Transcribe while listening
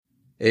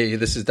Hey,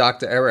 this is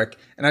Dr. Eric,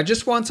 and I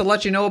just want to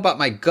let you know about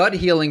my gut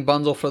healing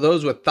bundle for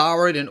those with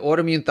thyroid and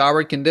autoimmune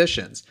thyroid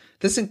conditions.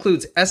 This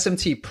includes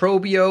SMT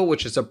Probio,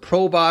 which is a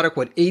probiotic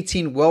with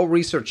 18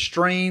 well-researched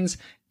strains,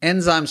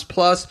 Enzymes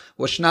Plus,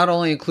 which not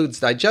only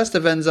includes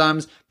digestive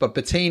enzymes, but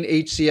betaine,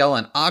 HCl,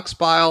 and ox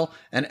bile,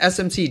 and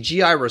SMT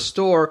GI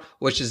Restore,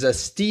 which is a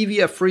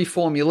stevia-free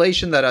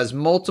formulation that has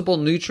multiple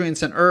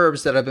nutrients and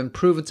herbs that have been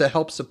proven to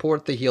help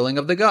support the healing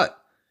of the gut.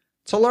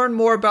 To learn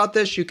more about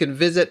this, you can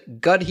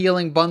visit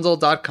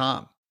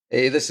guthealingbundle.com.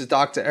 Hey, this is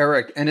Dr.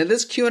 Eric, and in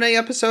this Q&A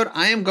episode,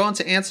 I am going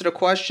to answer the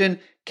question,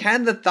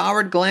 can the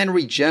thyroid gland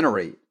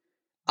regenerate?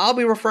 I'll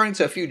be referring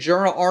to a few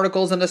journal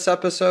articles in this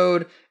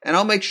episode, and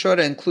I'll make sure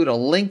to include a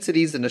link to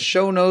these in the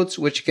show notes,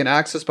 which you can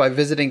access by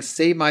visiting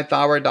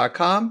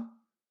SaveMyThyroid.com.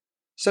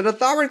 So the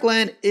thyroid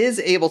gland is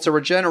able to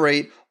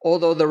regenerate,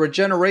 although the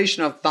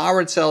regeneration of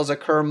thyroid cells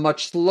occur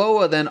much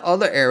slower than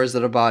other areas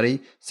of the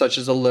body, such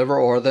as the liver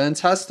or the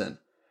intestine.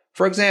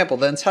 For example,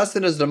 the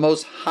intestine is the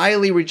most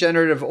highly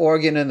regenerative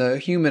organ in the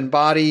human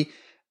body,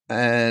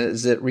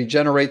 as it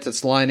regenerates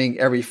its lining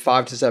every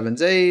 5 to 7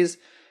 days.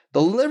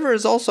 The liver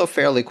is also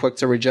fairly quick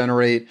to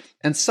regenerate,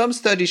 and some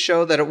studies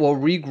show that it will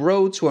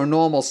regrow to a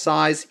normal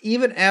size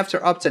even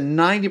after up to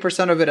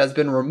 90% of it has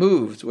been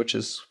removed, which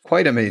is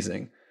quite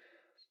amazing.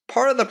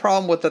 Part of the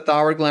problem with the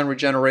thyroid gland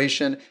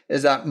regeneration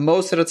is that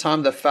most of the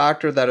time the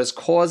factor that is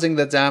causing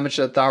the damage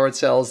to the thyroid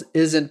cells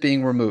isn't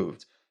being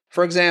removed.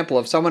 For example,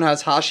 if someone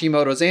has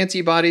Hashimoto's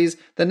antibodies,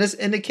 then this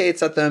indicates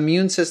that the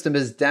immune system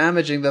is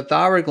damaging the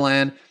thyroid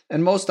gland,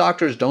 and most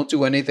doctors don't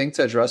do anything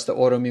to address the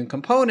autoimmune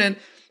component.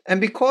 And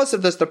because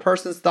of this, the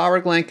person's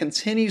thyroid gland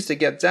continues to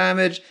get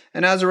damaged,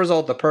 and as a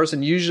result, the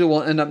person usually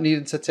will end up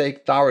needing to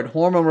take thyroid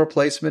hormone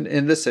replacement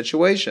in this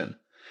situation.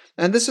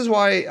 And this is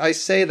why I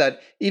say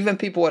that even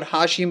people with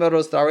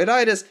Hashimoto's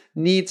thyroiditis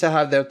need to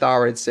have their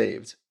thyroid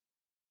saved.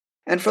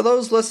 And for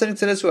those listening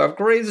to this who have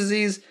Graves'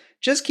 disease,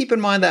 just keep in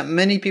mind that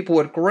many people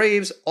with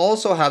Graves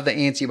also have the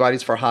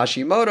antibodies for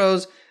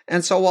Hashimoto's,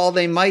 and so while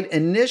they might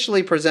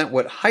initially present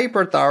with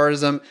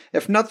hyperthyroidism,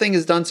 if nothing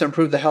is done to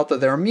improve the health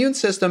of their immune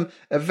system,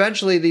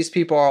 eventually these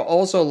people are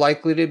also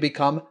likely to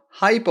become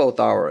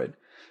hypothyroid.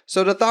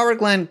 So the thyroid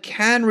gland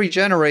can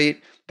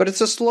regenerate, but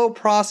it's a slow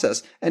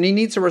process, and you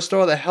need to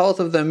restore the health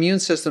of the immune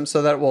system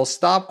so that it will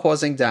stop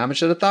causing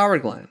damage to the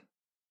thyroid gland.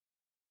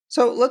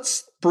 So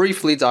let's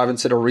briefly dive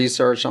into the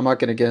research. I'm not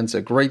going to get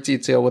into great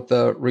detail with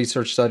the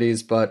research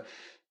studies, but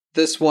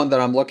this one that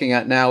I'm looking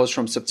at now is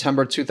from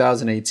September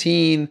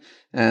 2018,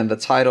 and the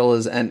title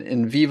is An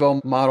In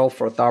Vivo Model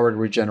for Thyroid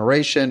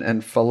Regeneration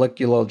and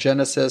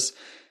Folliculogenesis.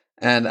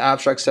 And the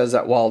abstract says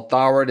that while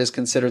thyroid is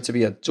considered to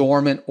be a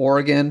dormant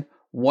organ,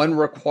 when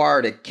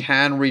required, it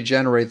can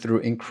regenerate through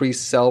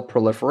increased cell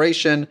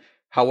proliferation.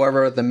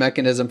 However, the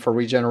mechanism for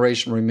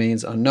regeneration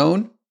remains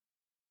unknown.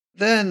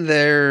 Then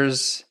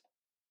there's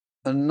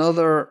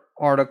another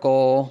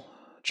article,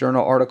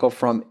 journal article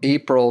from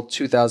April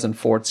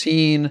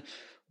 2014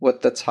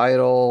 with the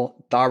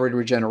title Thyroid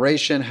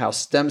Regeneration, How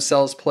Stem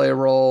Cells Play a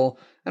Role.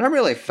 And I'm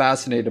really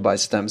fascinated by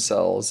stem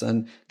cells.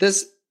 And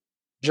this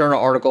journal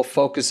article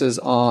focuses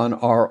on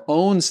our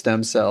own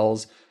stem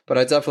cells, but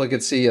I definitely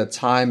could see a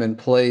time and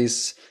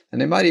place,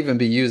 and they might even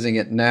be using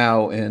it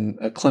now in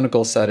a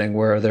clinical setting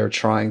where they're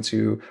trying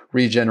to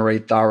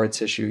regenerate thyroid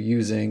tissue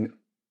using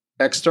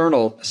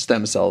external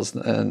stem cells.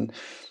 And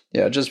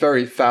yeah, just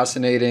very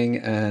fascinating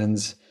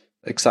and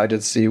excited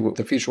to see what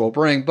the future will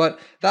bring. But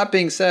that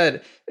being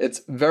said,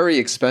 it's very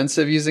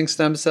expensive using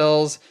stem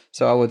cells.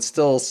 So I would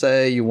still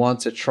say you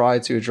want to try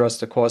to address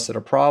the cause of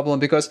the problem,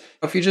 because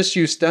if you just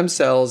use stem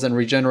cells and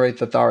regenerate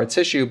the thyroid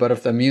tissue, but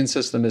if the immune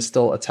system is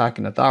still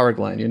attacking the thyroid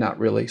gland, you're not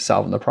really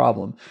solving the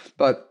problem.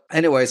 But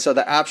anyway, so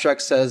the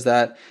abstract says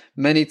that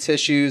many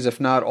tissues, if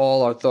not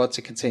all, are thought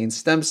to contain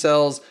stem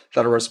cells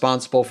that are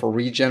responsible for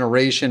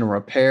regeneration and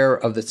repair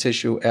of the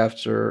tissue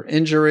after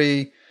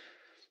injury.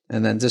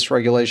 And then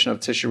dysregulation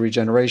of tissue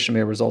regeneration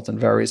may result in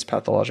various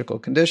pathological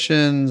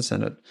conditions.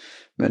 And it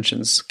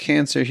mentions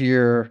cancer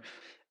here.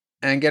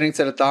 And getting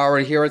to the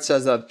thyroid here, it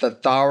says that the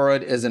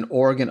thyroid is an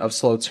organ of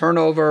slow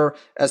turnover,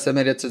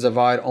 estimated to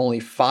divide only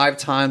 5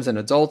 times in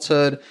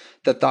adulthood.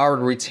 The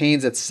thyroid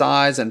retains its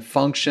size and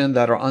function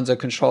that are under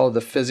control of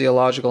the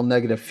physiological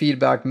negative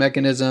feedback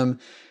mechanism.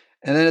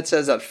 And then it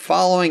says that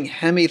following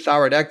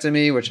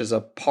hemithyroidectomy, which is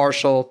a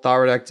partial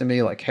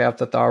thyroidectomy, like half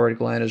the thyroid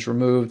gland is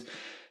removed,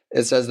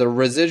 it says the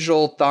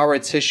residual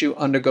thyroid tissue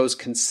undergoes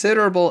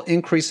considerable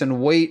increase in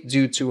weight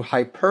due to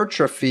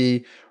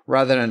hypertrophy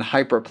rather than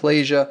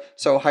hyperplasia.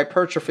 So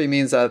hypertrophy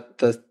means that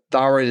the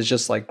thyroid is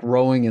just like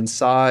growing in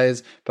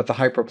size, but the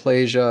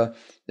hyperplasia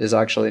is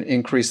actually an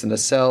increase in the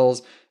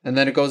cells. And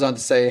then it goes on to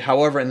say,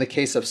 however, in the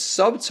case of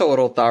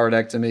subtotal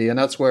thyroidectomy, and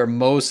that's where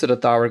most of the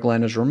thyroid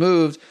gland is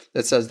removed,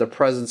 it says the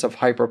presence of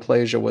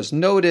hyperplasia was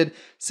noted,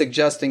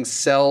 suggesting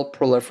cell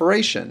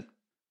proliferation.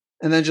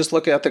 And then just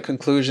looking at the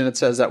conclusion, it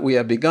says that we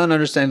have begun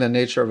understanding the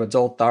nature of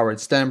adult thyroid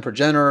stem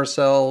progenitor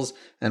cells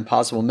and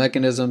possible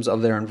mechanisms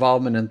of their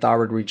involvement in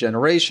thyroid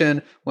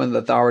regeneration when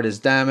the thyroid is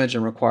damaged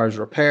and requires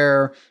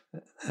repair.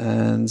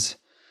 And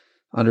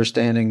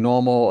Understanding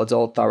normal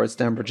adult thyroid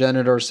stem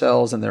progenitor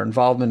cells and their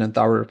involvement in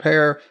thyroid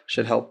repair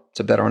should help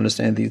to better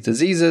understand these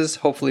diseases,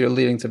 hopefully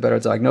leading to better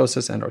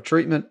diagnosis and or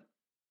treatment.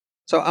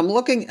 So I'm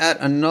looking at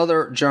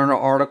another journal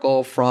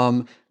article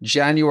from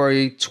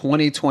January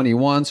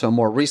 2021, so a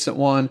more recent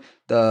one.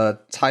 The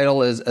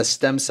title is A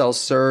Stem Cell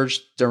Surge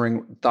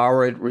During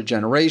Thyroid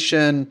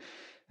Regeneration.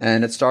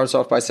 And it starts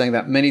off by saying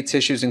that many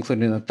tissues,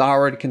 including the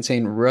thyroid,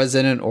 contain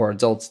resident or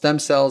adult stem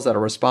cells that are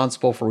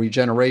responsible for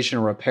regeneration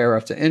and repair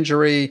after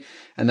injury.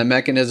 And the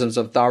mechanisms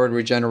of thyroid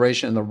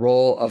regeneration and the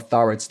role of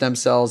thyroid stem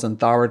cells and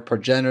thyroid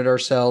progenitor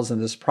cells in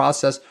this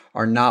process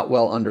are not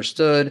well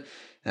understood.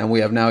 And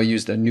we have now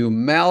used a new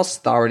mouse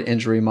thyroid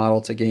injury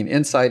model to gain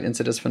insight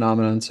into this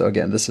phenomenon. So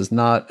again, this is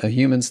not a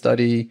human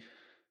study.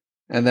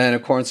 And then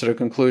according to the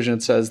conclusion,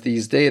 it says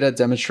these data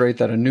demonstrate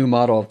that a new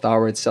model of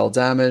thyroid cell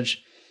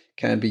damage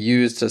can be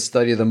used to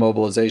study the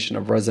mobilization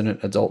of resident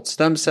adult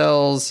stem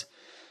cells.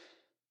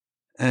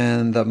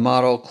 And the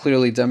model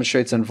clearly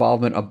demonstrates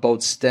involvement of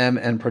both stem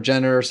and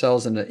progenitor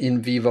cells in the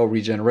in vivo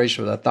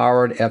regeneration of the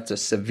thyroid after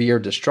severe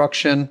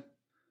destruction.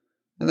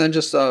 And then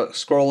just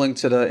scrolling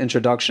to the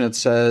introduction, it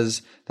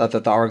says that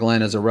the thyroid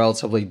gland is a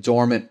relatively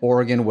dormant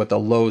organ with a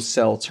low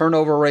cell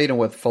turnover rate and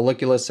with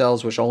follicular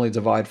cells which only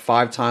divide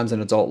 5 times in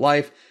adult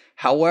life.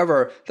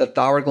 However, the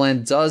thyroid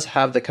gland does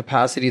have the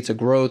capacity to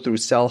grow through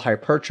cell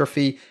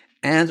hypertrophy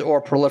and or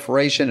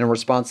proliferation in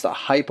response to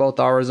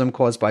hypothyroidism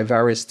caused by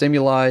various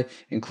stimuli,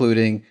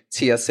 including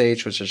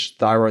TSH, which is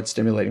thyroid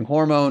stimulating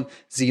hormone,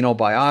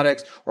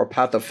 xenobiotics, or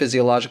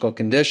pathophysiological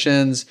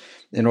conditions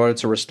in order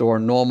to restore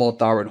normal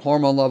thyroid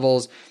hormone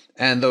levels.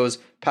 And those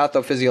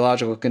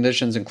pathophysiological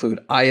conditions include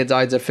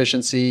iodine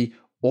deficiency,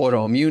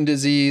 autoimmune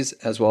disease,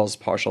 as well as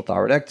partial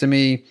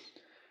thyroidectomy.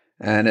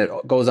 And it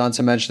goes on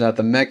to mention that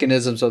the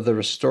mechanisms of the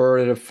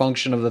restorative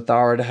function of the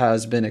thyroid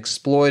has been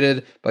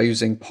exploited by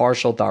using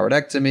partial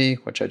thyroidectomy,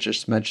 which I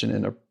just mentioned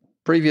in a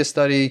previous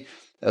study,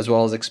 as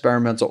well as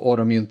experimental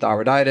autoimmune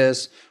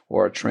thyroiditis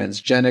or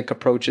transgenic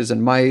approaches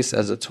in mice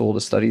as a tool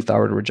to study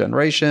thyroid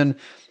regeneration.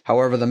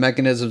 However, the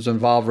mechanisms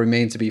involved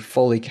remain to be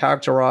fully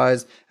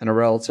characterized, and the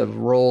relative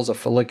roles of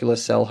follicular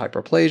cell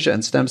hyperplasia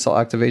and stem cell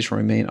activation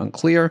remain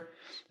unclear,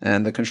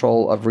 and the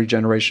control of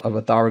regeneration of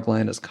a thyroid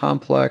gland is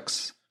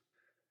complex.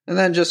 And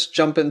then just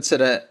jump into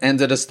the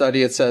end of the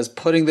study. It says,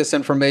 putting this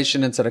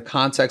information into the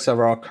context of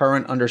our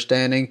current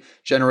understanding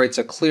generates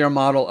a clear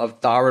model of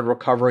thyroid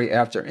recovery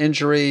after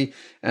injury,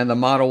 and the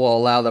model will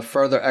allow the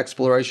further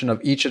exploration of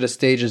each of the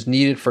stages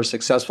needed for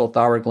successful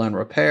thyroid gland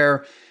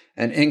repair.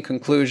 And in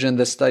conclusion,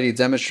 this study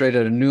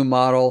demonstrated a new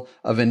model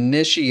of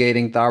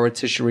initiating thyroid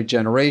tissue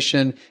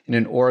regeneration in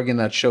an organ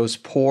that shows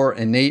poor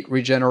innate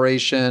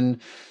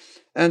regeneration.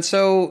 And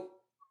so,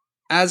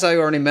 as I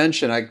already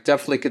mentioned, I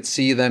definitely could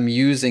see them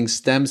using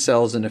stem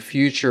cells in the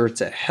future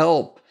to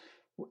help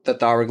the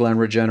thyroid gland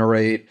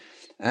regenerate.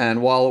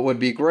 And while it would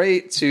be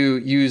great to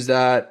use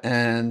that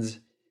and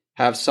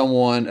have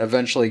someone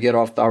eventually get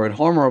off thyroid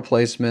hormone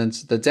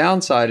replacements, the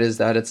downside is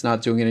that it's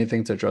not doing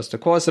anything to address the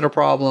cause of the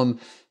problem.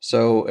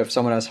 So if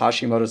someone has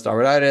Hashimoto's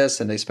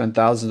thyroiditis and they spend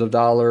thousands of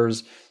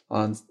dollars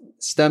on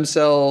stem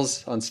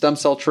cells, on stem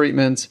cell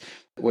treatments,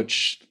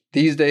 which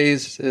these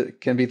days,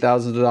 it can be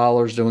thousands of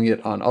dollars doing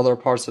it on other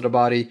parts of the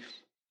body.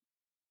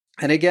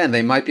 And again,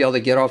 they might be able to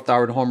get off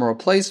thyroid hormone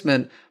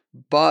replacement,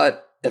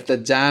 but if the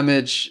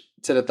damage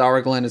to the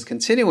thyroid gland is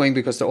continuing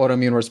because the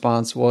autoimmune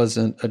response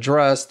wasn't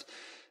addressed,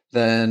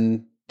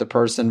 then the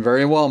person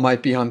very well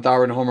might be on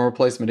thyroid hormone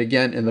replacement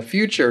again in the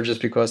future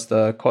just because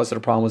the cause of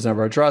the problem was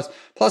never addressed.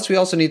 Plus, we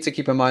also need to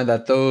keep in mind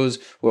that those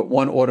with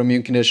one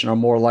autoimmune condition are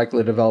more likely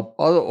to develop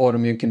other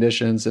autoimmune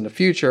conditions in the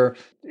future.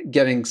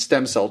 Getting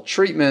stem cell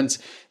treatments,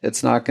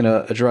 it's not going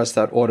to address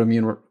that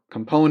autoimmune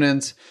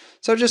component.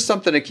 So just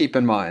something to keep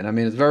in mind. I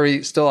mean,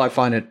 I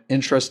find it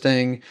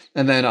interesting.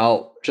 And then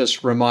I'll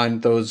just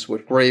remind those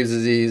with Graves'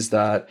 disease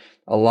that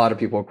a lot of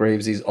people with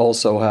Graves' disease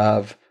also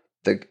have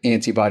the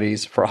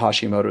antibodies for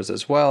Hashimoto's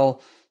as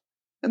well.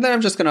 And then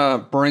I'm just going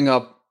to bring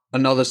up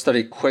another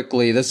study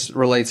quickly. This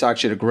relates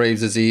actually to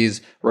Graves'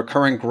 disease,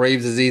 recurrent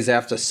Graves' disease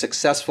after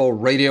successful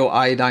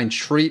radioiodine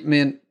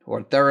treatment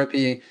or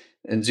therapy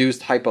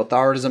induced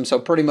hypothyroidism. So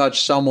pretty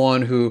much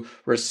someone who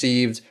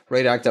received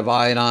radioactive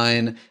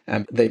iodine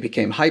and they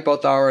became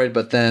hypothyroid,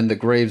 but then the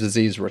Graves'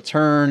 disease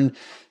returned,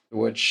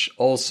 which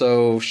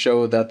also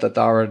showed that the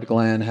thyroid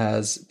gland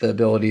has the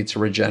ability to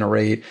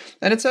regenerate.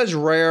 And it says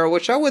rare,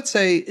 which I would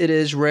say it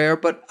is rare,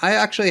 but I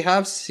actually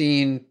have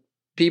seen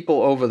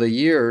people over the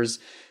years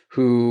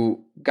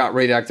who got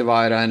radioactive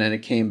iodine and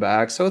it came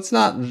back. So it's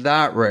not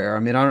that rare. I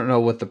mean, I don't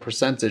know what the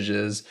percentage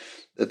is.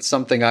 It's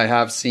something I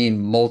have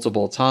seen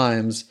multiple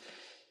times.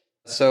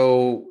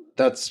 So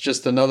that's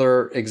just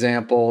another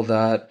example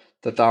that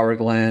the thyroid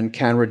gland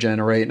can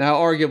regenerate. Now,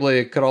 arguably,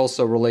 it could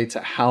also relate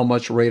to how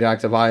much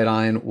radioactive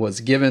iodine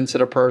was given to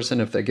the person.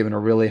 If they're given a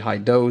really high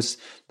dose,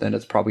 then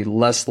it's probably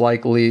less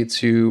likely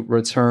to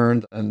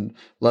return and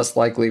less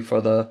likely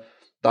for the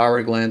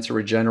thyroid gland to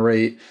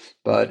regenerate.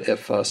 But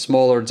if a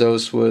smaller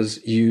dose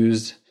was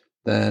used,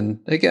 then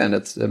again,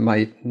 it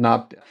might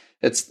not.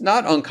 it's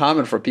not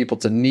uncommon for people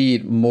to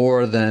need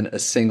more than a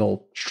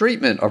single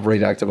treatment of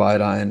radioactive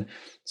iodine.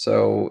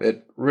 So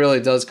it really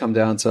does come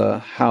down to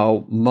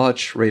how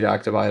much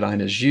radioactive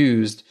iodine is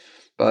used,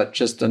 but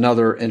just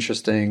another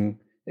interesting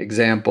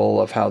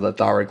example of how the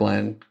thyroid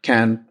gland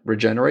can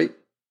regenerate.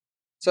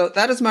 So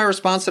that is my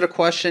response to the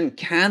question,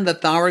 can the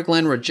thyroid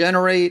gland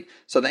regenerate?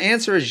 So the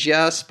answer is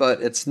yes,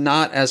 but it's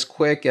not as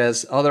quick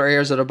as other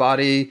areas of the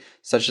body,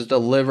 such as the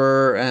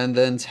liver and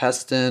the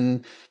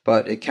intestine,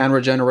 but it can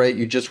regenerate.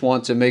 You just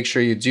want to make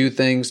sure you do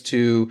things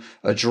to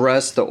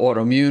address the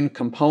autoimmune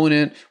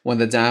component when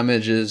the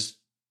damage is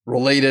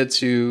related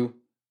to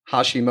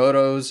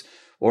Hashimoto's,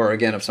 or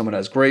again, if someone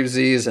has Graves'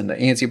 disease and the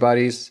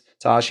antibodies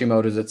to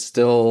Hashimoto's, it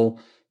still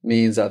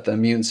means that the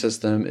immune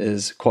system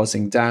is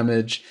causing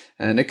damage.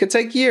 And it could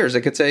take years.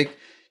 It could take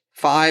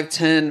 5,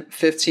 10,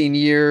 15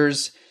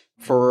 years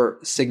for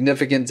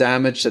significant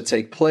damage to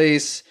take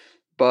place.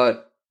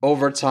 But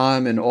over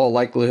time, in all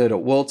likelihood,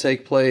 it will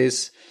take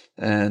place.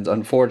 And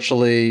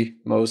unfortunately,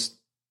 most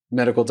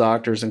medical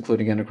doctors,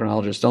 including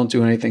endocrinologists, don't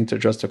do anything to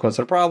address the cause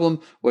of the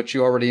problem, which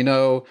you already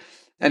know.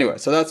 Anyway,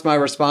 so that's my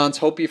response.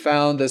 Hope you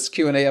found this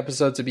Q&A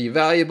episode to be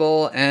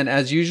valuable. And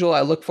as usual,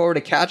 I look forward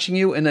to catching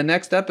you in the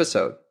next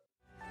episode.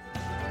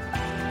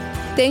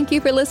 Thank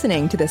you for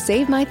listening to the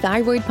Save My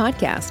Thyroid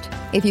podcast.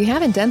 If you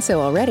haven't done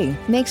so already,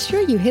 make sure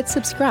you hit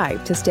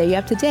subscribe to stay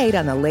up to date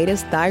on the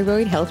latest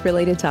thyroid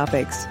health-related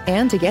topics.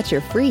 And to get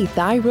your free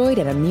thyroid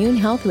and immune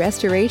health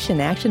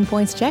restoration action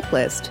points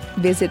checklist,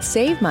 visit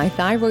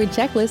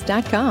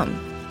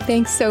SaveMyThyroidChecklist.com.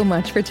 Thanks so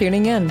much for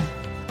tuning in.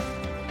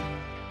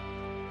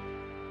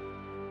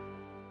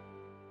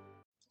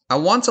 I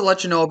want to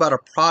let you know about a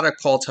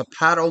product called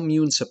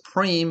Hepatoimmune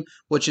Supreme,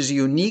 which is a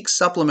unique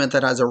supplement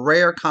that has a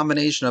rare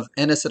combination of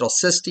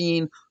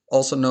N-acetylcysteine,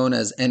 also known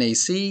as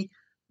NAC,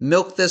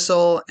 milk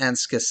thistle, and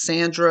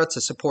schisandra to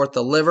support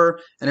the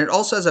liver. And it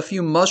also has a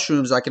few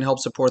mushrooms that can help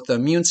support the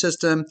immune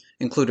system,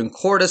 including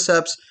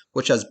cordyceps,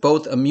 which has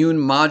both immune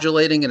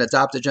modulating and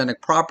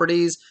adaptogenic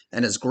properties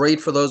and is great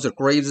for those with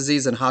Graves'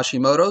 disease and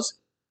Hashimoto's.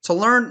 To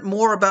learn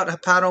more about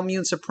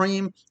Hepatoimmune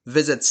Supreme,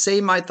 visit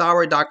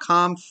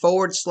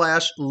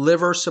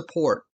SaveMyThyroid.com/liver support.